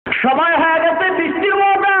সময় হয়ে গেছে বৃষ্টির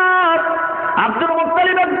মৌসুম। আব্দুল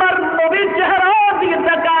মুত্তালিব একবার নবীর চেহারার দিকে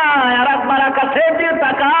তাকায়, আর একবার আকাশের দিকে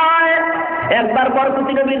তাকায়। একবার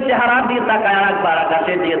বরকতি নবীর চেহারার দিকে তাকায়, আর একবার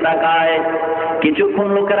আকাশের দিকে তাকায়। কিছুক্ষণ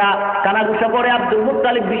লোকেরা কানাঘুষা করে আব্দুল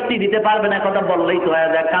মুত্তালিব বৃষ্টি দিতে পারবে না কথা বললেই তো হয়ে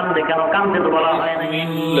যায়। কান্দে কেন? কান্দে তো বলা হয় না।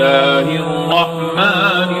 বিসমিল্লাহির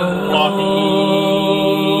রহমানির রহিম।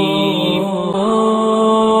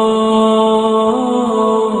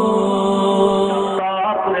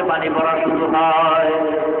 পানি পড়া শুরু হয়।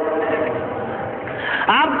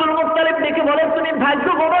 আব্দুল মুত্তালিব দেখে বলে, তুমি ভাগ্য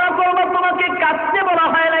গণনা করবো, তোমাকে কাঁদতে বলা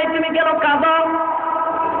হয় নাই, তুমি কেন কাঁদো?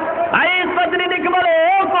 দেখে বলে,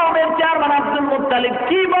 ও কওমের চেয়ারম্যান আব্দুল মুত্তালিব,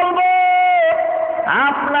 কি বলবো?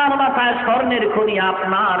 আপনার মাথায় স্বর্ণের খনি,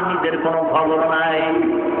 আপনার নিজের কোনো খবর নাই।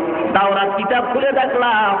 তাওরাত কিতাব খুলে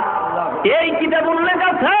দেখলাম, এই কিতাব উল্লেখ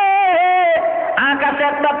আছে আকাশে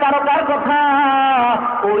একটা তারকার কথা।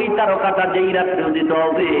 ওই তারকাটা যেই রাত্রে উদিত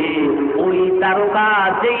হবে, ওই তারকা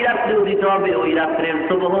যেই রাত্রে উদিত হবে, ওই রাত্রের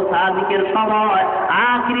সুবহ সাদিকের সময়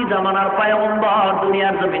আখিরি জামানার পয়গম্বর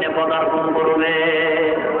দুনিয়ার জমিনে পদার্পণ করবে।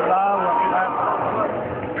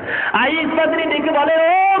 দেখে বলে,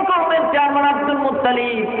 ও কওমের চেয়ারম্যান আব্দুল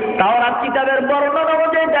মুত্তালিব, তাওরাত কিতাবের বর্ণনা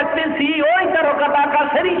অনুযায়ী দেখতেছি ওই তারকাটা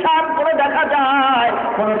আকাশের ঈশান করে দেখা যায়।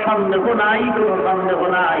 কোনো সন্দেহ নাই, কোনো সন্দেহ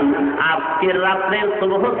নাই। আজকের রাত্রের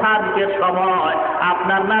সুবহ সাদিকের সময়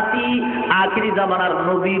আপনার নাতি আখিরি জামানার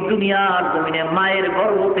নবী দুনিয়ার জমিনে মায়ের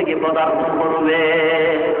গর্ভ থেকে পদার্পণ করবে।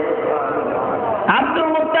 আব্দুল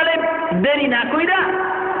মুত্তালিব দেরি না কইরা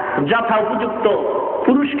যথা উপযুক্ত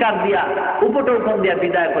পুরস্কার দিয়া উপটোকন দিয়া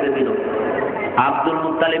বিদায় করে দিল। আব্দুল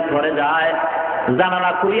মুত্তালিব ঘরে যায়,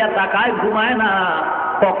 জানালা খুলিয়া তাকায়, ঘুমায় না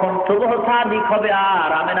কখন সুবহ সাদিক হবে আর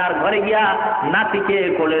আমেনার ঘরে গিয়া নাতিকে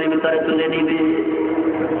কোলের ভিতরে তুলে নিবে।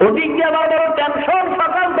 ওদিক দিয়ে আবার বড় টেনশন।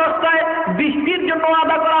 সকাল 10টায় বৃষ্টির জন্য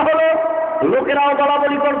আদা করা হলো, লোকেরাও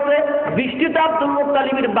বলাবলি করছে। বৃষ্টিটা আব্দুল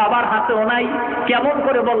মুত্তালিবের বাবার হাতেও নাই। কেমন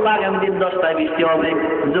করে বলল আগামী দিন 10টায় বৃষ্টি হবে,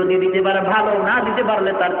 যদি দিতে পারে ভালো, না দিতে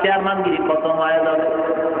পারলে তার চেয়ারম্যানগিরি খতম হয়ে যাবে।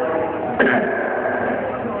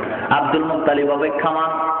 Abdul Muttalib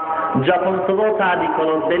অপেক্ষামান। যখন সুবহ সাদিক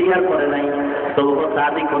হলো, দেরি আর করে নাই। সুবহ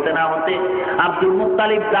সাদিক হতে না হতে আব্দুল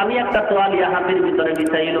মুত্তালিব দামি একটা তোয়ালিয়া হাতের ভিতরে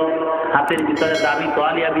বিছাইল। হাতের ভিতরে দামি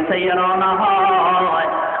তোয়ালিয়া বিছাইয়া রওনা হয়।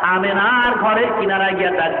 আমেনার ঘরের কিনারায়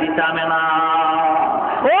গিয়া ডাক দিতে, আমেনা,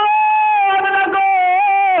 ও আমেনা গো,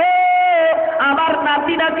 আমার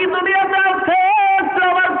নাতি নাকি দুনিয়াতে আছে,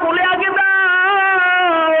 আমার কোলে আগে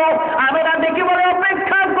দাও। আমেনা দেখে বলে,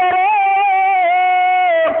 অপেক্ষা করো,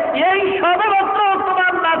 এই সবে মাত্র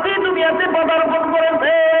তোমার নাতি দুনিয়াতে পদার্পণ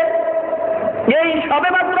করেছে, এই সবে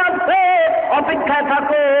মাত্র আছে, অপেক্ষায়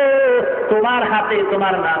থাকো। তোমার হাতে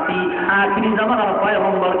তোমার নাতি আখিরি জামানার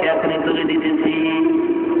পয়গম্বরকে এখনই তুলে দিতেছি।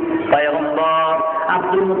 পয়গম্বর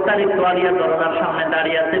আব্দুল মুত্তালিব তোয়ালিয়া দরজার সামনে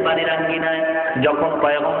দাঁড়িয়ে আছে বাড়ির আঙ্গিনায়। যখন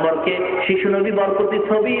পয়গম্বরকে শিশু নবী বরকতি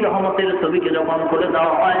ছবি, রহমতের ছবিকে যখন কোলে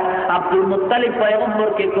দেওয়া হয়, আব্দুল মুত্তালিব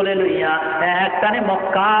পয়গম্বরকে কোলে লইয়া একটানে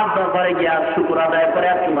মক্কার দরবারে গিয়া শুকর আদায় করে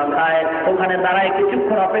চুমা খায়। ওখানে দাঁড়ায়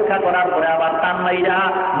কিছুক্ষণ অপেক্ষা করার পরে আবার টান মাইরা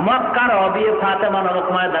মক্কার অবিয়ে ফাতেমা নামক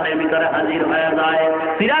ময়দানের ভিতরে হাজির হয়ে যায়।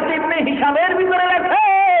 সিরাত ইবনে হিশামের ভিতরে লেখে,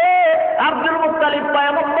 আব্দুল মুত্তালিব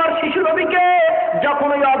পয়গম্বর শিশু নবীকে যখন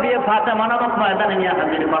ওই অবিয়ে ফাতেমা নামক ময়দানে নিয়ে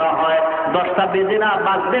হাজির করা হয়, 10টা বেজে না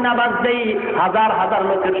বাজতেই হাজার হাজার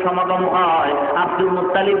লোকের সমাগম হয়। আব্দুল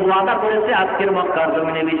মুত্তালিব ওয়াদা করেছে আজকের মক্কার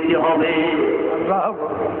জমিনে বৃষ্টি হবে।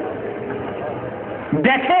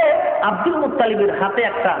 দেখে আব্দুল মুত্তালিবের হাতে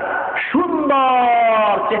একটা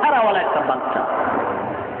সুন্দর চেহারাওয়ালা একটা বাচ্চা,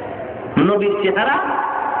 নবীর চেহারা।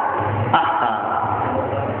 আহা,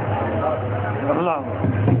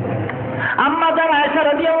 আম্মা জান আয়েশা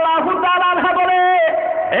রাদিয়াল্লাহু তাআলা আনহা বলে,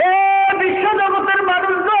 এ বিশ্ব জগতের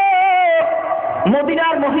মানুষজন,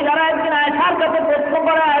 মদিনার মহিলারা একদিন আয়েশার কাছে প্রশ্ন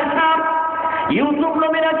করে, আয়েশা, ইউসুফ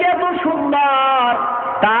নবী নাকি এত সুন্দর,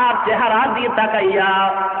 তার চেহারা দিয়ে তাকাইয়া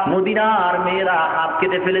মদিনার মেয়েরা হাত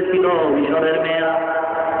কেটে ফেলেছিল, মিশরের মেয়েরা।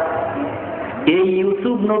 এই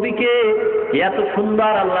ইউসুফ নবীকে এত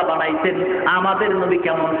সুন্দর আল্লাহ বানাইছেন, আমাদের নবী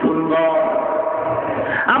কেমন সুন্দর।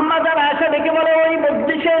 আম্মা জান আয়েশা দেখে বলে, ওই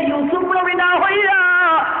মজলিসে ইউসুফ নবী না হইয়া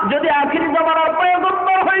যদি আখিরি জামানার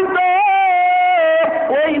পয়গম্বর হইত,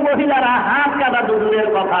 ওই মহিলারা হাত কাটা দূরের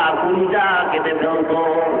কথা কুঞ্জা কেটে ফেলত।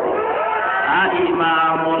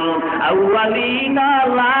 ইমামুল আউয়ালিনা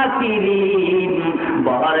লাকিরিন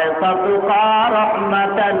বারাকাতুকা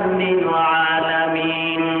রাহমাতাল লিল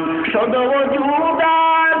আলামিন, শুধু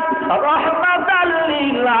ওজুদাত রাহমাতাল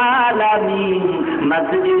লিল আলামিন,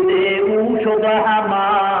 মসজিদে উশুদ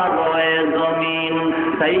হামারে জমিন,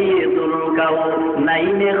 সাইয়্যিদুল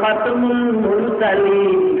কাউনাইন খাতমুল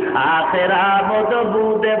মুরসালিন, আখিরা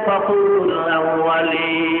মদবুদ ফখরুল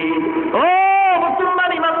আউয়ালিন।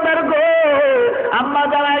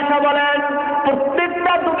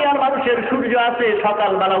 দুনিয়ার মানুষের সূর্য আছে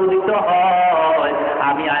সকালবেলা উদিত হয়,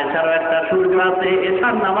 আমি আয়েশারও একটা সূর্য আছে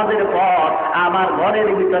এশার নামাজের পর আমার ঘরের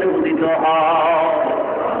ভিতরে উদিত হয়।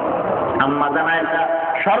 আম্মা জান আয়েশা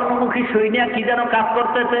স্বর্ণমুখী সুই নিয়ে কি যেন কাজ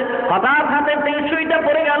করতেছে, হঠাৎ হাতের থেকে সুইটা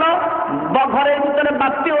পড়ে গেল, ঘরের ভিতরে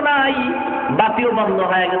বাতিও নাই, বাতিও বন্ধ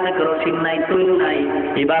হয়ে গেছে, কেরোসিন নাই, তৈল নাই।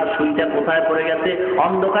 এবার সুইটা কোথায় পড়ে গেছে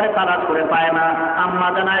অন্ধকারে তালাশ করে পায় না। আম্মা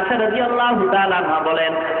জান আয়েশা রাদিয়াল্লাহু তাআলা আনহা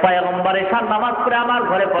বলেন, পয়গম্বর এশার নামাজ পড়ে আমার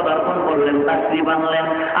ঘরে পদার্পণ করলেন, তাসরিফ আনলেন।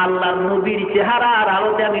 আল্লাহর নবীর চেহারার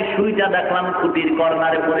আলোতে আমি সুইটা দেখলাম খুঁটির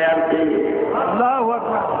কর্নারে পড়ে আছে। আল্লাহু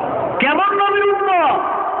আকবার! কেমন নবীর উম্মত!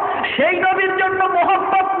 সেই নবীর জন্য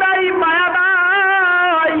মোহব্বত নাই, মায়া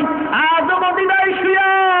নাই, আজও মদিনায় শুয়া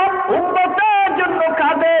উম্মতের জন্য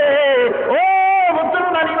কাঁদে। ও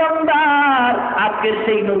মুসলমান ইমানদার, আজকের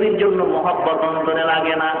সেই নবীর জন্য মোহব্বত অন্তরে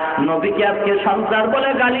লাগে না। নবীকে আজকে সংসার বলে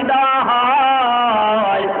গালি দেওয়া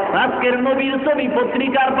হয়, আজকের নবীর ছবি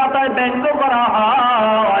পত্রিকার পাতায় ব্যঙ্গ করা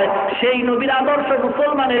হয়, সেই নবীর আদর্শ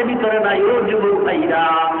মুসলমানের ভিতরে নাই। ও যুবক ভাইরা,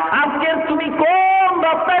 আজকের তুমি কোন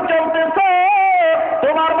রাস্তায় চলতেছ?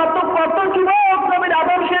 তোমার মতো কত যুবক নবীর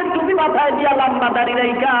আদর্শের টুপি মাথায় দিয়া লম্বা দাড়ি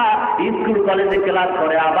রাইখা স্কুল কলেজে ক্লাস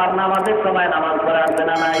করে, আবার নামাজের সময় নামাজ পড়ে আছে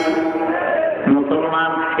না নাই?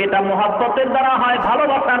 মুসলমান, এটা মোহাব্বতের দ্বারা হয়,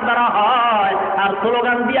 ভালোবাসার দ্বারা হয়, আর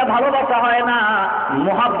স্লোগান দিয়া ভালোবাসা হয় না।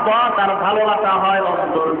 মোহাব্বত আর ভালোবাসা হয়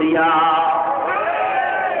অন্তর দিয়া।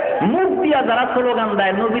 মুখ দিয়া যারা স্লোগান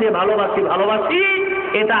দেয় নবীরে ভালোবাসি ভালোবাসি,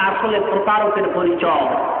 এটা আসলে প্রতারকের পরিচয়।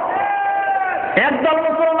 একদল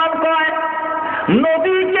মুসলমান কয়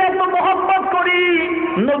নবীকে এত মহব্বত করি,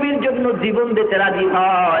 নবীর জন্য জীবন দিতে রাজি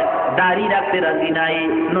হয়, দাড়ি রাখতে রাজি নাই,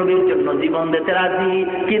 নবীর জন্য জীবন দিতে রাজি,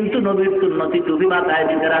 কিন্তু নবীর সুন্নতি টুপি মাথায়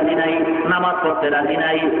দিতে রাজি নাই, নামাজ পড়তে রাজি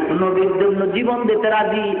নাই, নবীর জন্য জীবন দিতে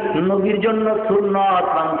রাজি, নবীর জন্য সুন্নত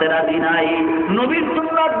মানতে রাজি নাই, নবীর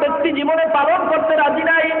সুন্নত ব্যক্তি জীবনে পালন করতে রাজি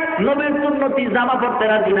নাই, নবীর সুন্নতি জামা পড়তে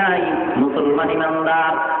রাজি নাই। মুসলমান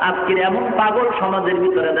ইমানদার, আজকের এমন পাগল সমাজের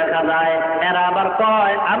ভিতরে দেখা যায়, এরা আবার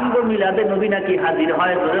কয় আমগো মিলাদে নবী নাকি হাজির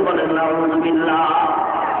হয়। ধরে বলেন নাউযুবিল্লাহ।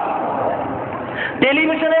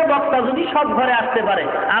 টেলিভিশনের বক্তা যদি সব ঘরে আসতে পারে,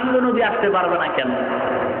 আমগো নবী আসতে পারবে না কেন?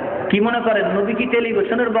 কি মনে করেন নবী কি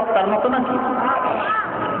টেলিভিশনের বক্তার মতো নাকি?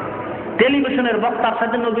 টেলিভিশনের বক্তার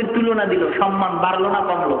সাথে নবীর তুলনা দিল, সম্মান বাড়লো না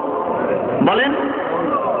কমলো? বলেন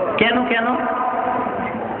কেন? কেন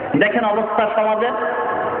দেখেন অবস্থা সমাজের।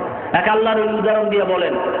 এক আল্লাহর উদাহরণ দিয়ে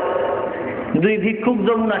বলেন, দুই ভিক্ষুক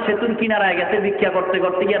যমুনা সেতুর কিনারায় গেছে ভিক্ষা করতে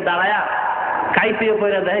করতে গিয়ে দাঁড়ায়া কাইপেয়ে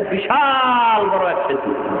পড়ে দেয় বিশাল বড় এক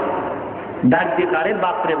সেতু। ডাক দিয়ে আরে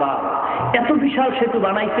বাপরে বাপ, এত বিশাল সেতু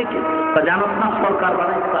বানাইছে কে? জানাস না সরকার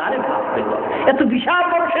বানাইছে। আরে বাপরে বাপ, এত বিশাল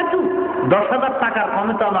বড় সেতু 10,000 টাকার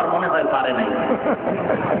কমে তো আমার মনে হয় পারে নাই।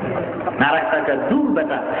 আর একটা দূর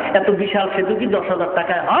বেটা, এত বিশাল সেতু কি 10,000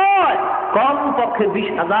 টাকায় হয়? কম পক্ষে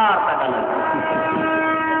 20,000 টাকা লাগে।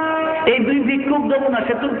 এই দুই ভিক্ষুক যমুনা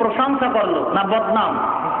সেতুর প্রশংসা করলো না বদনাম?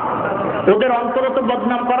 ওদের অন্তরে তো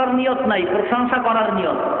বদনাম করার নিয়ত নাই, প্রশংসা করার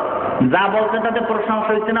নিয়ত। যা বলছে তাতে প্রশংসা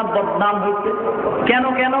হয়েছে না বদনাম হয়েছে? কেন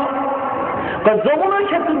কেন? যমুনা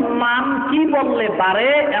সেতুর মান কি বললে পারে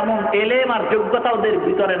এমন এলেম আর যোগ্যতা ওদের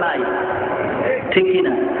ভিতরে নাই, ঠিক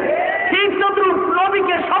কিনা? ঠিক তদ্রুপ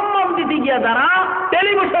নবীকে সম্মান দিতে গিয়া যারা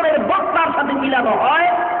টেলিভিশনের বক্তার সাথে মিলানো হয়,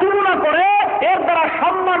 তুলনা করে, এর দ্বারা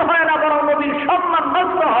সম্মান হয় না, বরং নবীর সম্মান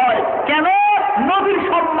নষ্ট হয়। কেন? নবীর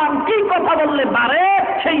সম্মান কি কথা বললে পারে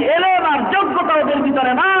সেই এলেম আর যোগ্যতা ওদের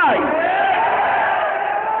ভিতরে নাই।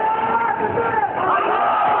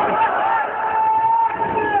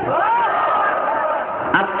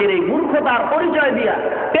 আজকের এই মূর্খতার পরিচয় দিয়া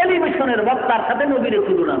টেলিভিশনের বক্তার সাথে নবীর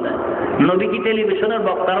তুলনা দেয়। নবী কি টেলিভিশনের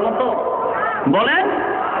বক্তার মতো? বলেন,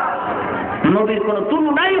 নবীর কোন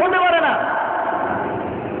তুলনাই হতে পারে না।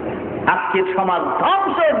 আজকের সমাজ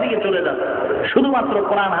ধ্বংসের দিকে চলে যাচ্ছে শুধুমাত্র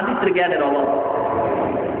কোরআন হাদিসের জ্ঞানের অভাব।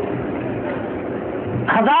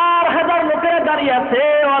 হাজার হাজার লোকেরা দাঁড়িয়ে আছে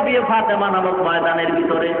ওয়াবিয়ে ফাতেমা নামক ময়দানের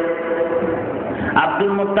ভিতরে।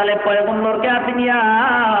 আব্দুল মুত্তালিব পয়গম্বরকে হাতে নিয়া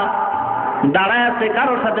দাঁড়ায় আছে,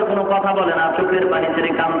 কারোর সাথে কোনো কথা বলে না, চোখের পানি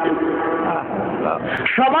ছেড়ে কাঁদতেছে।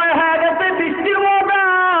 সময় হয়ে গেছে বৃষ্টির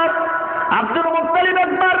মৌসুম। আব্দুল মুত্তালিব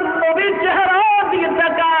একবার নবীর চেহারা দিয়ে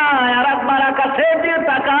তাকায়, আর একবার আকাশের দিয়ে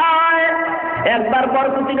তাকায়, একবার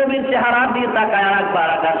বরকতি নবীর চেহারা দিয়ে তাকায়, আর একবার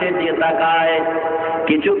আকাশের দিয়ে তাকায়।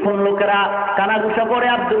 কিছুক্ষণ লোকেরা কানাঘুষা করে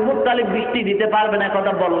আব্দুল মুত্তালিব বৃষ্টি দিতে পারবে না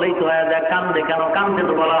কথা বললেই তো হয়ে যায়, কান্দে কেন? কান্দে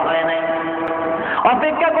তো বলা হয় নাই।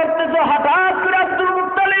 অপেক্ষা করতেছে, হঠাৎ করে আব্দুল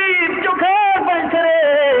মুত্তালিব চোখের পানি ছেড়ে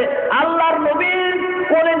আল্লাহর নবীর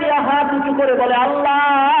কোলে নিয়ে হাত উঁচু করে বলে, আল্লাহ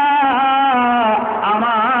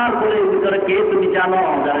আমার কোলের ভিতরে ভিতরে কে তুমি জানো?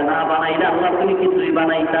 যারা না বানাইলে আল্লাহ তুমি কিছুই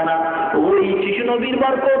বানাইতা না। ওই শিশু নবীর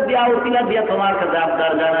বরকত দিয়া উসিলা দিয়া তোমার কাছে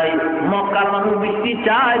আবদার জানাই, মক্কার মানুষ বৃষ্টি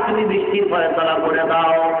চায়, তুমি বৃষ্টির ফয়সালা করে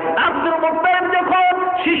দাও। আব্দুল মুত্তালিব যখন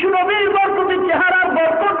শিশু নবীর বরকতের চেহারার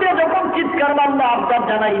বরকত দিয়ে যখন চিৎকার মারলো, আবদার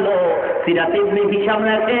জানাইলো, সিরাত ইবনে হিশাম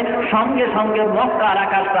লেখে সঙ্গে সঙ্গে মক্কার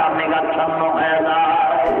আকাশটা মেঘাচ্ছন্ন হয়ে যায়।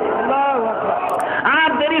 আর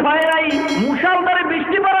দেরি হয় নাই, মুষলধারে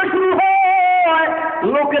বৃষ্টি পড়া শুরু হয়।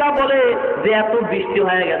 লোকেরা বলে যে এত বৃষ্টি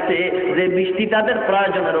হয়ে গেছে যে বৃষ্টি তাদের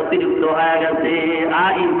প্রয়োজনের অতিরিক্ত হয়ে গেছে।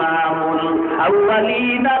 ইমামুল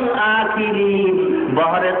আউয়ালিন আল আখিরিন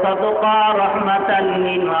বহরে সাদকা রাহমাতাল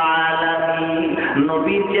লিল আলামিন।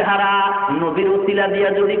 নবীর চেহারা, নবীর ওসিলা দিয়া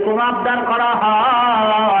যদি কোনো আবদার করা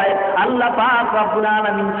হয়, আল্লাহ পাক রব্বুল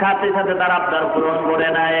আলামিন সাথে সাথে তার আবদার পূরণ করে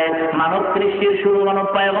নেয়। মানব সৃষ্টির শুরু মানব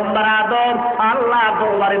পয়গম্বর আদম আল্লাহ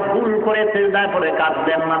দরবারে ভুল করে সিজদা করে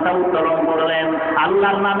কাঁদলেন, মাথা উত্তোলন করলেন।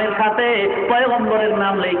 আল্লাহর নামের সাথে পয়গম্বরের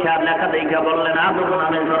নাম লেখা দেখা বললেন, আদম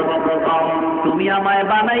নামে সর্বপ্রথম তুমি আমায়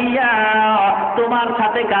বানাইয়া তোমার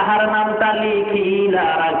সাথে কাহার নামটা লিখিলা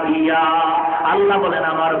রাখিয়া। আল্লাহ বলেন,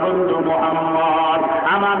 আমার বন্ধু মুহাম্মদ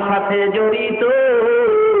আমার সাথে জড়িত,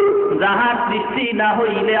 যাহার সৃষ্টি না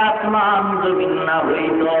হইলে আসমান জমিন না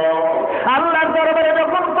হইত। আল্লাহর দরবারে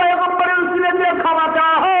যখন পয়গম্বরের উসিলা দিয়ে ক্ষমা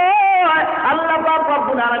চাওয়া হয়, আল্লাহ পাক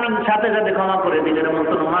রব্বুল আলামিন সাথে সাথে ক্ষমা করে দিলেন।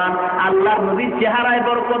 মুসলমান, আল্লাহর নবীর চেহারায়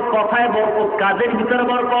বরকত, কথায় বরকত, কাজের ভিতরে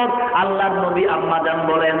বরকত। আল্লাহর নবী আম্মা জান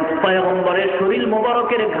বলেন, পয়গম্বরের শরীর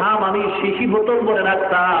মোবারকের ঘাম আমি শিশি বোতল ভরে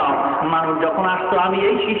রাখতাম। মানুষ যখন আসতো আমি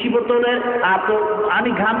এই শিশি বোতলের আমি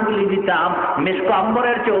ঘামগুলি দিতাম। মেশকো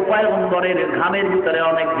আম্বরের চেয়ে পয়গম্বরের ঘামের ভিতরে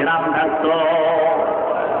অনেক ঘ্রাম থাকতো।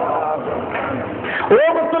 ও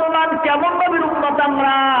মুসলমান, কেমন নবীর উম্মত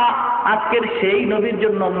আমরা! আজকের সেই নবীর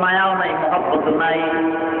জন্য মায়াও নাই, মহব্বত নাই।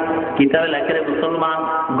 কিতাবে লেখে রে মুসলমান,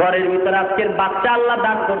 ঘরের ভিতরে আজকের বাচ্চা আল্লাহ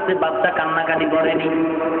দান করছে, বাচ্চা কান্নাকাটি করেনি।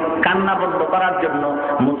 কান্না বন্ধ করার জন্য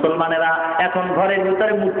মুসলমানেরা এখন ঘরের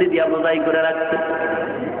ভিতরে মূর্তি দিয়া বোঝাই করে রাখছে,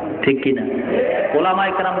 ঠিক কিনা?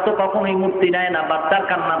 ওলামায়ে কেরাম তো কখনোই মূর্তি নেয় না বাচ্চার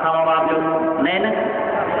কান্না থামাবার জন্য, নেয় না।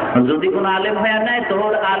 যদি কোনো আলেম হয়ে নেয় তো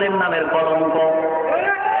আলেম নামের কলঙ্ক,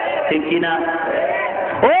 ঠিক কিনা?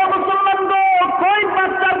 ও মুসলমান গো, কই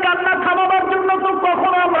বাচ্চার কান্না থামাবার জন্য তো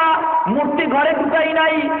কখনো আমরা মূর্তি ঘরে ঢুকাই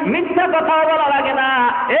নাই। মিথ্যা কথা বলা লাগে না।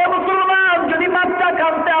 এ মুসলমান, যদি বাচ্চা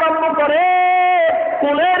কাঁদতে আরম্ভ করে,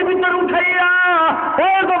 কোলের ভিতর উঠাইয়া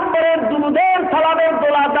পয়গম্বরের দুরুদের সালামের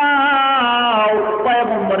দোলা দাও,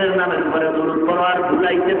 পয়গম্বরের নামের উপরে দুরুদ করো আর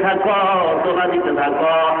ভুলাইতে থাকো, দোলা দিতে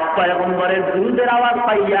থাকো। পয়গম্বরের দুরুদের আওয়াজ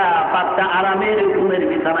পাইয়া বাচ্চা আরামের ঘুমের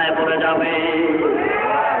বিছানায় পড়ে যাবে।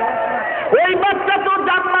 ওই বাচ্চা তো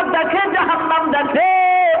জান্নাত দেখে, জাহান্নাম দেখে,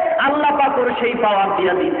 আল্লাহ পাকের সেই পাওয়ার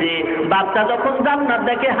দিয়া দিতে। বাচ্চা যখন জান্নাত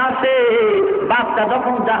দেখে হাসে, বাচ্চা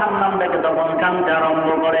যখন জাহান্নাম দেখে তখন কাঁদতে আরম্ভ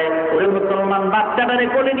করে। ওই মুসলমান, বাচ্চাটারে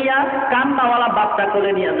কোলে নিয়া, কান্নাওয়ালা বাচ্চা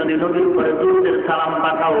কোলে নিয়া যদি নবীর উপরে দুরুদের সালাম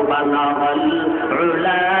পাঠাও, বালাগাল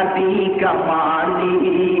উলা বি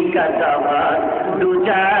কামালিহি কাতাবাত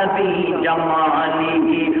দুজাবি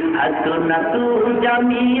জামালিহি হাসনাতু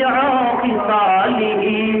জামিউ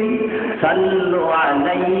খিসালিহি সাল্লু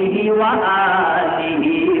আলাইহি ওয়া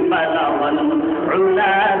আলিহি বালাগাল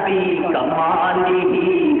উলা বি কামালিহি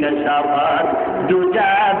কাশাবাত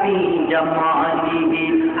দুজাবি জামালিহি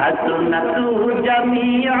হাসনাতু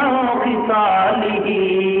জামিউ খিসালিহি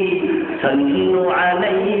সাল্লু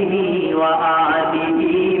আলাইহি ওয়া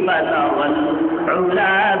আলিহি বালাগাল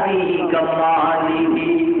উলা বি কামালিহি।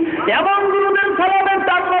 এবং দুরুদের সালামের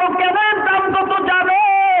দাম কেমন, দাম কত জানো?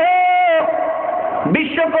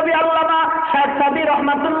 বিশ্বকবি আল্লামা শেখ সাদী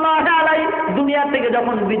রহমাতুল্লাহ আলাইহি দুনিয়া থেকে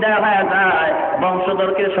যখন বিদায় হয়ে যায়,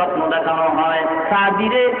 বংশধরকে স্বপ্ন দেখানো হয়,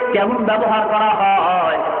 সাদীরে কেমন ব্যবহার করা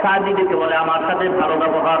হয়। সাদীকে বলে, আমার সাথে ভালো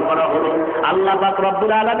ব্যবহার করা হলো, আল্লাহ পাক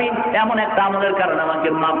রব্বুল আলামিন এমন একটা আমলের কারণে আমাকে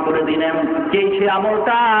মাফ করে দিলেন। কে সে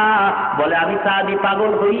আমলটা? বলে, আমি সাদী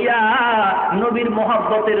পাগল হইয়া নবীর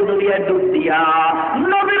মহব্বতের দরিয়ায় ডুব দিয়া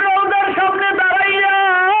নবীর রওজার সামনে দাঁড়াইয়া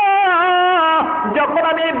যখন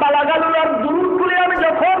আমি বালাগালুর দুরুদগুলি আমি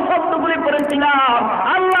যখন শব্দগুলি পড়েছিলাম,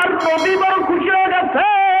 আল্লাহর নবী বড় খুশি হয়ে গেছে,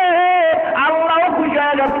 আল্লাহও খুশি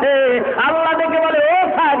হয়ে গেছে। আল্লাহ দেখে বলে, ও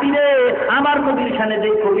সাদী রে, আমার নবীর সামনে যে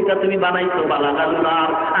কবিতা তুমি বানাইছো বালাগালুর,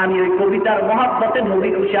 আমি ওই কবিতার মহব্বতে নবী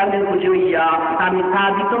খুশি, আমি খুশি হইয়া আমি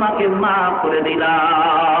সাদী তোমাকে মাফ করে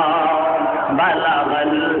দিলাম।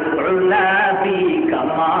 বালাগাল উলা বি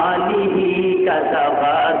কামালিহি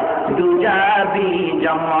কাসাবাত দুজাবি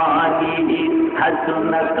জামালিহি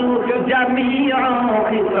হাসনাতু জামিউ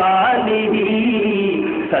খিসালিহি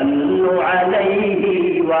সাল্লু আলাইহি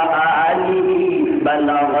ওয়া আলিহি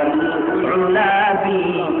বালাগাল উলা বি।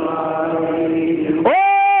 ও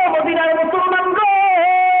মদিনার মুসলমান গো,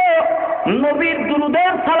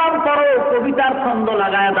 ছন্দ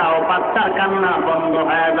লাগায় দাও, বাচ্চার কান্না বন্ধ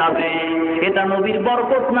হয়ে যাবে। এটা নবীর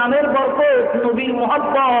বরকত, নামের বরকত, নবীর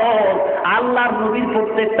মহব্বত। আল্লাহর নবীর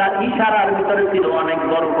প্রত্যেকটা ইশারার ভিতরে ছিল অনেক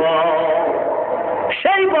বরকত।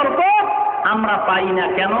 সেই বরকত আমরা পাই না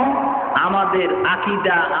কেন? আমাদের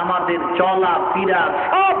আকীদা, আমাদের চলা ফিরা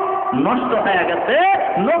সব নষ্ট হয়ে গেছে,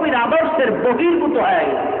 নবীর আদর্শের বহির্ভূত হয়ে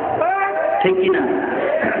গেছে। ঠিক কিনা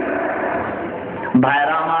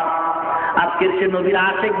ভাইরা আমার? আজকের সে নবীর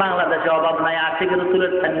আশেক বাংলাদেশে অভাব নাই। আশেকের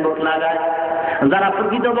রাসূলের সাইনবোর্ড লাগায়। যারা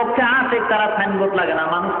প্রকৃতপক্ষে আশেক তারা সাইনবোর্ড লাগে না,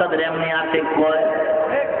 মানুষ তাদের এমনি আশেক বলে।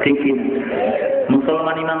 ঠিক কিনা?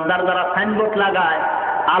 মুসলমান ইমানদার যারা সাইনবোর্ড লাগায়,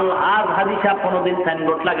 আল হাজ হাজি সাহেব কোনোদিন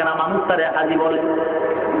সাইনবোর্ড লাগে না, মানুষ তারে হাজি বলে।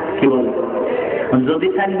 কি বলে? যদি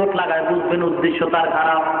সাইনবোর্ড লাগায় বুঝবেন উদ্দেশ্য তার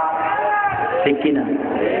খারাপ। ঠিক কিনা?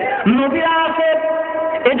 নবীরা আশেক,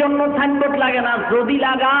 এজন্য সাইনবোর্ড লাগে না। যদি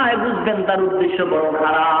লাগায় বুঝবেন তার উদ্দেশ্য বড়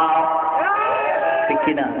খারাপ। ঠিক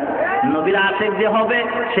কিনা? নবীর আশেক যে হবে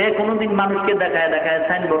সে কোনোদিন মানুষকে দেখায় দেখায়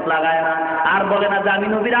সাইনবোর্ড লাগায় না, আর বলে না যে আমি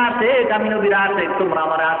নবীর আশেক, আমি নবীর আশেক, তোমরা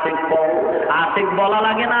আমার আশেক কও। আশেক বলা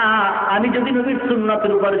লাগে না। আমি যদি নবীর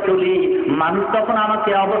সুন্নতের উপরে চলি, মানুষ তখন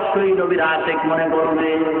আমাকে অবশ্যই নবীর আশেক মনে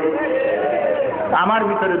করবে। আমার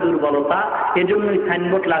ভিতরে দুর্বলতা, এজন্যই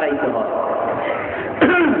সাইনবোর্ড লাগাইতে হয়।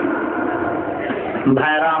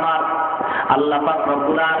 ভাইরা আমার, আল্লাহ পাক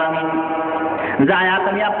রব্বুল আলামিন যে আয়াত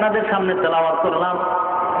আমি আপনাদের সামনে তেলাওয়াত করলাম,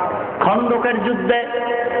 খন্দকের যুদ্ধে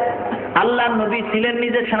আল্লাহর নবী ছিলেন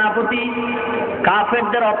নিজে সেনাপতি।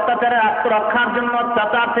 কাফেরদের অত্যাচারের আত্মরক্ষার জন্য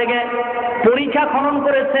অত্যাচার থেকে পরীক্ষা খনন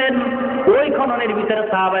করেছেন। ওই খননের ভিতরে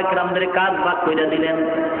সাহাবায়ে কেরামদের কাজ ভাগ করে দিলেন।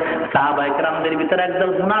 সাহাবায়ে কেরামদের ভিতরে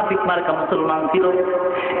একদল মুনাফিক মার্কা মুসলমান ছিল।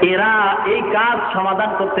 এরা এই কাজ সমাধান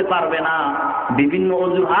করতে পারবে না, বিভিন্ন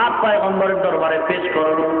অজুহাত পয়গম্বরের দরবারে পেশ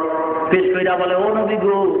করলো। পেশ কইরা বলে, ও নবী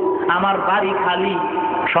গো, আমার বাড়ি খালি,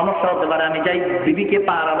 সমস্যা হতে পারে, আমি চাই বিবিকে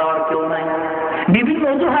পাহারা দেওয়ার কেউ নাই। বিভিন্ন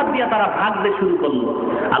অজুহাত দিয়ে তারা ভাগতে শুরু করলো।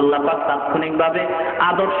 আল্লাহ পাক তাৎক্ষণিকভাবে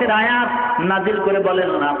আদর্শের আয়াত নাজিল করে বলেন,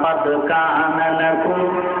 লাকাদ কানা লাকুম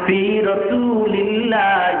ফি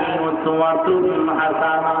রাসূলিল্লাহি উসওয়াতুন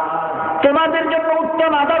হাসানাহ। তোমাদের জন্য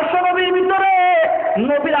উত্তম আদর্শ নবীর ভিতরে।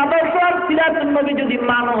 নবীর আদর্শ আর সিরাতুন নবী যদি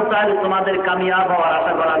মানো, তাহলে তোমাদের কামিয়াব হওয়ার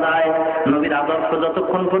আশা করা যায়। নবীর আদর্শ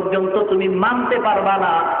যতক্ষণ পর্যন্ত তুমি মানতে পারবা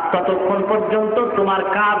না, ততক্ষণ পর্যন্ত তোমার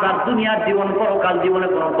কাজ আর দুনিয়ার জীবন, পরকাল জীবনে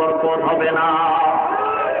কোনো বরকত হবে না।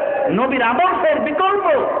 নবীর আদর্শের বিকল্প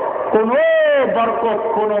কোনো বরকত,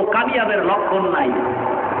 কোনো কামিয়াবের লক্ষণ নাই।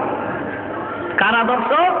 কার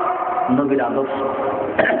আদর্শ? নবীর আদর্শ।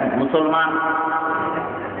 মুসলমান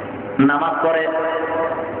নামাজ পড়ে,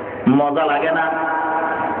 মজা লাগে না।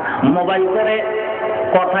 মোবাইল করে,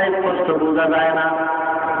 কথা স্পষ্ট বোঝা যায় না।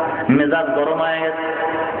 মেজাজ গরম হয়ে গেছে,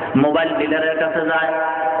 মোবাইল ডিলারের কাছে যায়।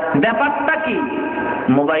 ব্যাপারটা কি?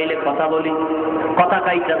 মোবাইলে কথা বলি, কথা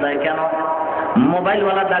কাইটা যায় কেন?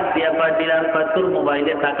 মোবাইলওয়ালা ডাক দিয়া কয়, ডিলার কয়, তোর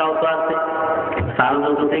মোবাইলে টাকাও তো আছে,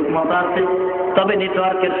 চার্জও তো ঠিক মতো আছে, তবে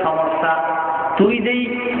নেটওয়ার্কের সমস্যা। তুই যেই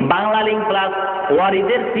বাংলা লিঙ্ক প্লাস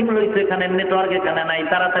ওয়ারিদের সিম রয়েছে, এখানে নেটওয়ার্ক এখানে নাই,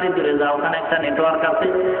 তাড়াতাড়ি দূরে যা, ওখানে একটা নেটওয়ার্ক আছে,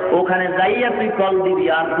 ওখানে যাইয়া তুই কল দিবি,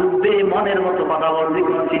 আর ডুববে, মনের মতো কথা বলবি,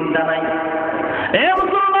 কোনো চিন্তা নাই। এ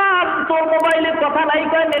মুসলমান, তোর মোবাইলে কথা নাই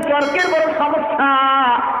কয়, নেটওয়ার্কের বড় সমস্যা,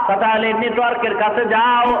 তাহলে নেটওয়ার্কের কাছে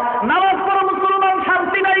যাও। নামাজ পড়ো মুসলমান,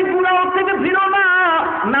 শান্তি নাই, গুনাহ থেকে ফিরো না।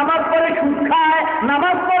 নামাজ পড়ে সুদ খায়,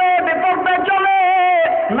 নামাজ পড়ে বেপরদায় চলে,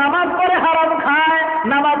 নামাজ পড়ে হারাম খায়,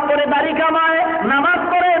 নামাজ পড়ে দাড়ি কামায়, নামাজ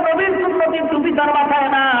পড়ে নবীর সুন্নতির টুপি তার মাথায়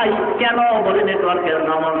নাই। কেন? বলে নেটওয়ার্কের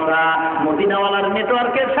সমস্যা। মদিনাওয়ালার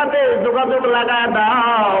নেটওয়ার্কের সাথে যোগাযোগ লাগায়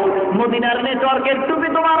দাও, মদিনার নেটওয়ার্কের টুপি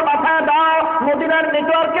তোমার মাথায় দাও, মদিনার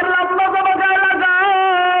নেটওয়ার্কের লম্বা জামায়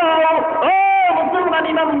লাগাও। ও মুসলমান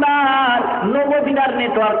ইমানদার, মদিনার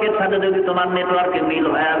নেটওয়ার্কের সাথে যদি তোমার নেটওয়ার্কে মিল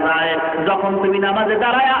হয়ে যায়, যখন তুমি নামাজে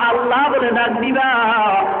দাঁড়ায় আল্লাহ বলে ডাক দিবা,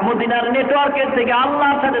 মদিনার নেটওয়ার্কের থেকে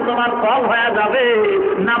আল্লাহর সাথে তোমার কল হয়ে যাবে।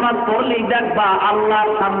 নামাজ পড়লেই দেখবা আল্লাহর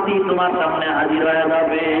শান্তি তোমার সামনে হাজির হয়ে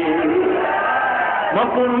যাবে।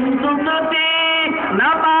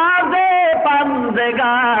 নামাজে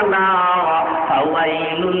পান্দেগানা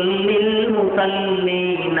ফাওয়াইলুল লিল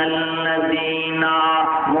মুসাল্লিন আল্লাযিনা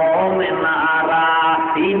মুমিনারা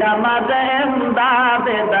নামাজে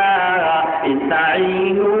এমদাদে দা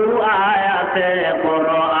ইস্তাইনু আয়াতে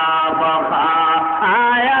কুরআন বাহা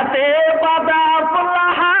আয়াতে বাদা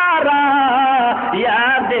ফুলহারা ইয়া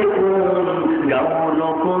দেখুন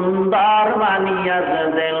গাউলুকুন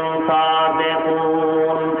দারমানিয়াজেল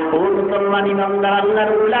সাদেকুন। ও মুসলমান ইমানদার,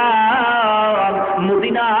 আল্লাহর গোলাম,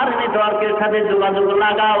 মদিনার নেটওয়ার্কের সাথে যোগাযোগ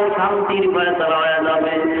লাগাও, শান্তির ফয়সালা হয়ে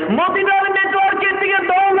যাবে। মদিনার নেটওয়ার্কের দিকে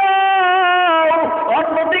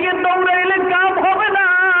অন্যদিকে দৌড়াইলে কাজ হবে না।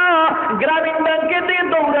 গ্রামীণ ব্যাংকের দিকে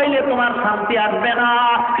দৌড়াইলে তোমার তোমার শান্তি আসবে না,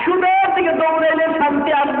 সুদের দিকে দৌড়াইলে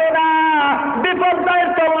শান্তি আসবে না, বিপর্যয়ে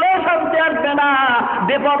চললে শান্তি আসবে না।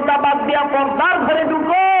 বেপর্দা বাদ দিয়া পর্দার ঘরে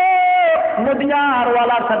ঢুকো, মদিনার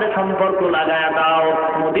ওয়ালার সাথে সম্পর্ক লাগায়া দাও।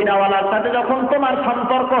 মদিনাওয়ালার সাথে যখন তোমার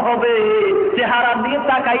সম্পর্ক হবে, চেহারা দিয়ে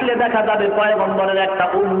তাকাইলে দেখা যাবে পয়গম্বরের একটা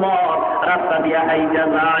উম্মত রাস্তা দিয়ে হাইটা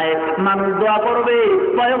যায়, মানুষ দোয়া করবে।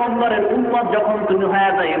 পয়গম্বরের উম্মত যখন তুমি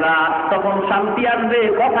হয়ে যাইবা, তখন শান্তি আসবে,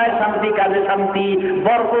 কথায় শান্তি, কাজে শান্তি,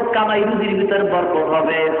 বরকত কামাই, রুজির ভিতরে বরকত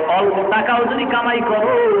হবে। অল্প টাকাও যদি কামাই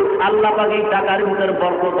করো, আল্লাহ পাক এই টাকার ভিতরে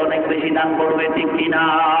বরকত অনেক বেশি দান করবে, ঠিক কিনা?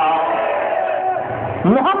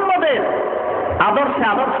 মুহাম্মদের আদর্শে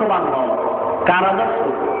আদর্শবান হও। কার আদর্শ?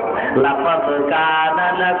 লাকাদ কানা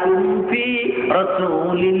লাকুম ফি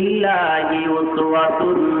রাসূলিল্লাহি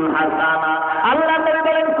উসওয়াতুন হাসানাহ। আল্লাহ তাআলা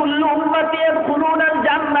বলেন, কুল্লু উম্মতি ইয়াদখুলুনাল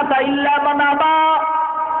জান্নাতা ইল্লা মান আবা।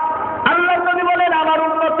 আল্লাহ নবী বলেন, আমার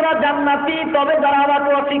উম্মতরা জান্নাতি, তবে যারা আমাকে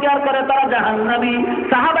অস্বীকার করে তারা জাহান্নামী।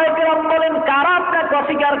 সাহাবায়ে কেরাম বলেন, কারা আপনাকে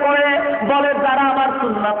অস্বীকার করে? বলে, যারা আমার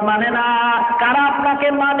সুন্নাত মানে না। কারা আপনাকে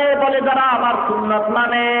মানে? বলে, যারা আমার সুন্নাত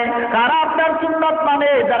মানে। কারা আপনার সুন্নাত মানে?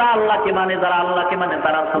 যারা আল্লাহকে মানে। যারা আল্লাহকে মানে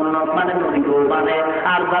তারা সুন্নাত মানে, নবীকেও মানে।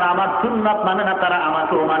 আর যারা আমার সুন্নাত মানে না, তারা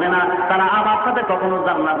আমাকেও মানে না, তারা আমার সাথে কখনো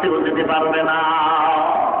জান্নাতেও যেতে পারবে না।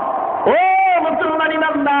 ও মুসলমান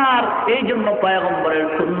ইমানদার, এই জন্য পয়গম্বরের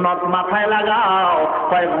সুন্নত মাথায় লাগাও।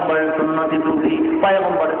 পয়গম্বরের সুন্নতি টুপি,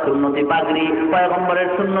 পয়গম্বরের সুন্নতি পাগড়ি, পয়গম্বরের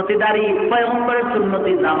সুন্নতি দাড়ি, পয়গম্বরের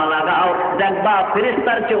সুন্নতি জামা লাগাও। দেখবা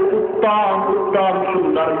ফেরেশতার চেয়ে উত্তম উত্তম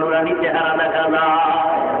সুন্দর নুরানি চেহারা দেখা যায়,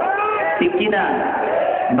 ঠিক কিনা?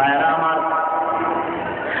 ভাইরা আমার,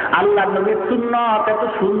 আল্লাহ নবীর সুন্নত এত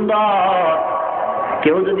সুন্দর।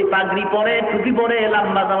 কেউ যদি পাগড়ি পরে, টুপি পরে,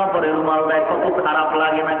 লম্বা জামা পরে, রুমাল দেয়, কত খারাপ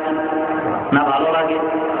লাগে নাকি? না ভালো লাগে?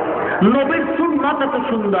 নবীর সুন্নাত এত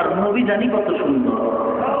সুন্দর, নবী জানি কত সুন্দর,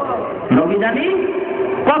 নবী জানি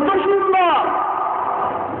কত সুন্দর।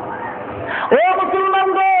 ও মুসলমান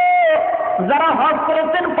গো, যারা হজ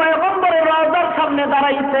করেছেন, পয়গম্বরের রওজার সামনে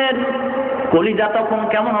দাঁড়াইছেন, কলিজা তখন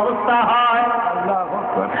কেমন অবস্থা হয়?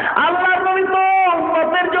 আল্লাহর নবী তো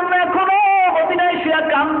উম্মতের জন্য এখনো মদিনায় শুয়ে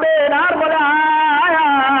কাঁদবেন আর বলে, আয়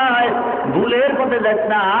আয়, ভুলের পথে যাস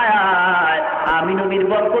না, আয় আয়, আমি নবীর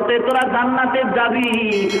বরকতে তোরা জান্নাতে যাবি।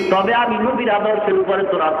 তবে আমি নবীর আদর্শের উপরে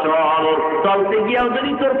তোরা চল। চলতে গিয়েও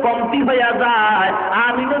যদি তোর কমতি হইয়া যায়,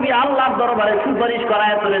 আমি নবী আল্লাহর দরবারে সুপারিশ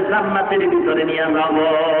করায় তোরে জান্নাতের ভিতরে নিয়ে যাব।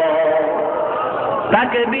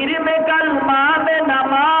 তাকবীর মে কালমা মে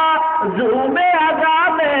নামাজ মে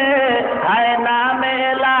আযানে হায় নামে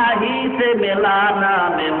ইলাহি সে মিলা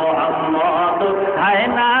নামে মুহাম্মদ, হায়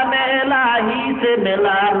নামে ইলাহি সে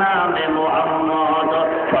মিলা নামে মুহাম্মদ।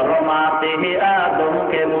 फरमाते हैं आदम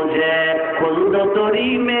के मुझे खुल्द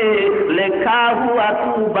तोरी में लिखा हुआ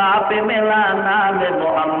तू बाप मिला नाम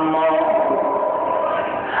मुहम्मद।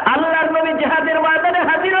 আল্লাহর নবী জিহাদের ময়দানে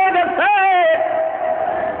হাজির হয়ে গেছে,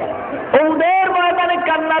 ওদের ময়দানে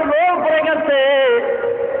কান্নার রোল পড়ে গেছে।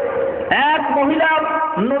 এক মহিলা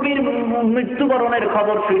নবীর মৃত্যুবরণের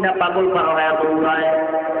খবর শুনে পাগল পারা হয়ে দৌড়ায়,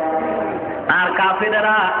 আর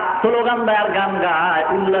কাফেরেরা স্লোগান দেয় আর গান গায়,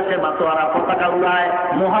 উল্লাসে মাতোয়ারা পতাকা উড়ায়,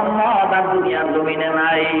 মুহাম্মদ আর দুনিয়ার জমিনে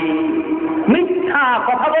নাই। মিথ্যা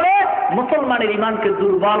কথা বলে মুসলমানের ইমানকে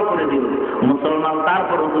দুর্বল করে দিল। মুসলমান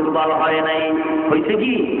তারপরও দুর্বল হয় নাই। হয়েছে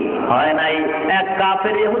কি? হয় নাই। এক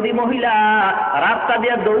কাফের ইহুদি মহিলা রাস্তা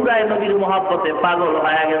দিয়ে দৌড়ায় নবীর মহব্বতে পাগল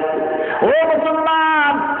হয়ে গেছে। ও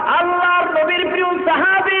মুসলমান, আল্লাহর নবীর প্রিয়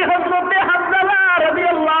সাহাবী হযরত হামজা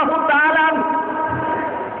রাদিয়াল্লাহু তাআলা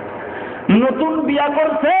নতুন বিয়া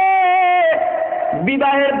করছে,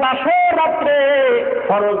 বিবাহের বাসর রাত্রে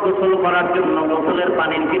ফরজ গোসল করার জন্য গোসলের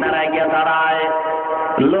পানির কিনারায় গিয়ে দাঁড়ায়।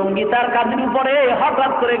 লঙ্গি তার কাঁধের উপরে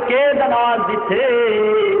হঠাৎ করে কে যেন আওয়াজ দিচ্ছে,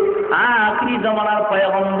 আখরি জমানার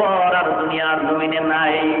পয়গম্বর আর দুনিয়ার জমিনে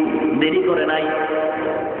নাই। দেরি করে নাই,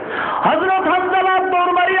 হযরত হামজা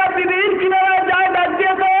দৌড় মারিয়া বিবির কিনারায় যায়, ডাক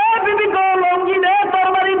দিয়ে বিবি গো, লঙ্গি দে,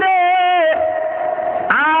 তরবারি দে,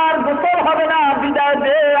 আর গোসল হবে না, বিদায়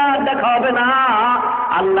দে, আর দেখা হবে না।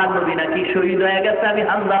 আল্লাহ নবী নাকি শহীদ হয়ে গেছে, আমি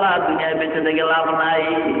হামজালা দুনিয়ায় বেঁচে থেকে লাভ নাই।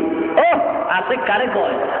 ও আসে কারে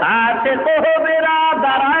কয়? আসে তো বেরা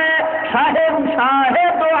দাঁড়ায় সাহেব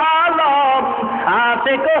সাহেব আলম,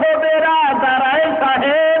 আসে কহ বেরা দাঁড়ায়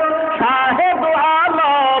সাহেব সাহেব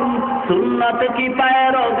আলম, সুন্নত কি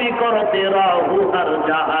पैरवी करते रहो हर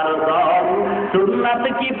जहर दम, सुन्नत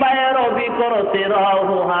की पैरवी करते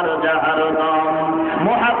रहो हर जहर दम।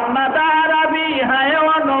 मोहम्मद अरबी है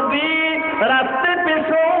वो नबी रास्ते पे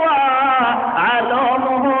सोआ, आलम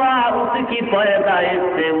हुआ उसकी पैदाइश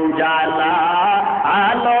से उजाला,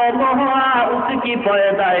 आलम हुआ उसकी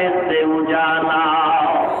पैदाइश से उजाला।